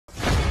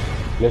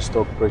Let's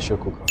talk pressure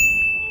cooker.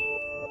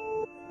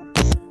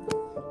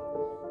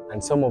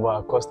 And some of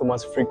our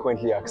customers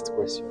frequently asked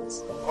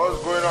questions.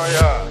 What's going on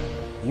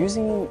here?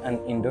 Using an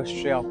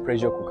industrial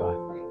pressure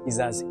cooker is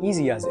as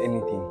easy as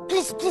anything.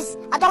 Please,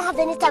 I don't have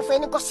any time for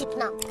any gossip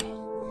now.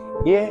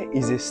 Here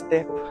is a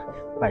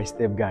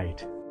step-by-step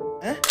guide.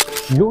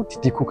 Load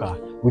the cooker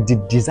with the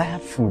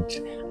desired food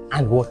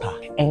and water.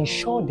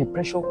 Ensure the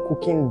pressure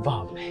cooking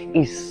valve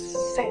is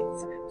set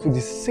to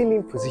the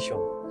sealing position.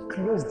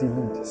 Close the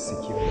lid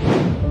securely.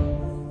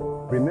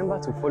 Remember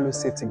to follow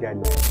safety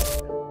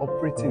guidelines,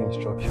 operating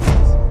instructions,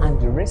 and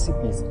the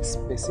recipes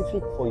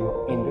specific for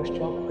your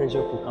industrial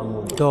pressure cooker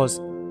model. Does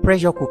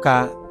pressure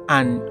cooker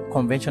and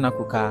conventional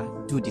cooker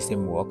do the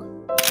same work?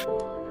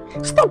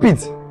 Stop it!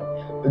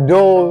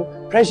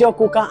 Though pressure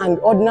cooker and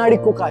ordinary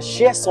cooker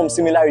share some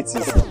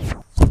similarities,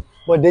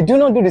 but they do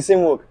not do the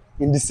same work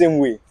in the same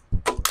way.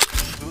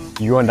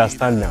 You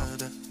understand now?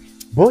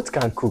 Both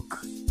can cook,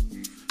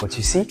 but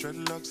you see,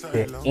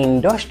 the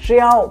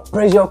industrial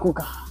pressure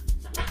cooker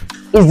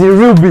is the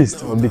real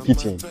beast of the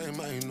kitchen.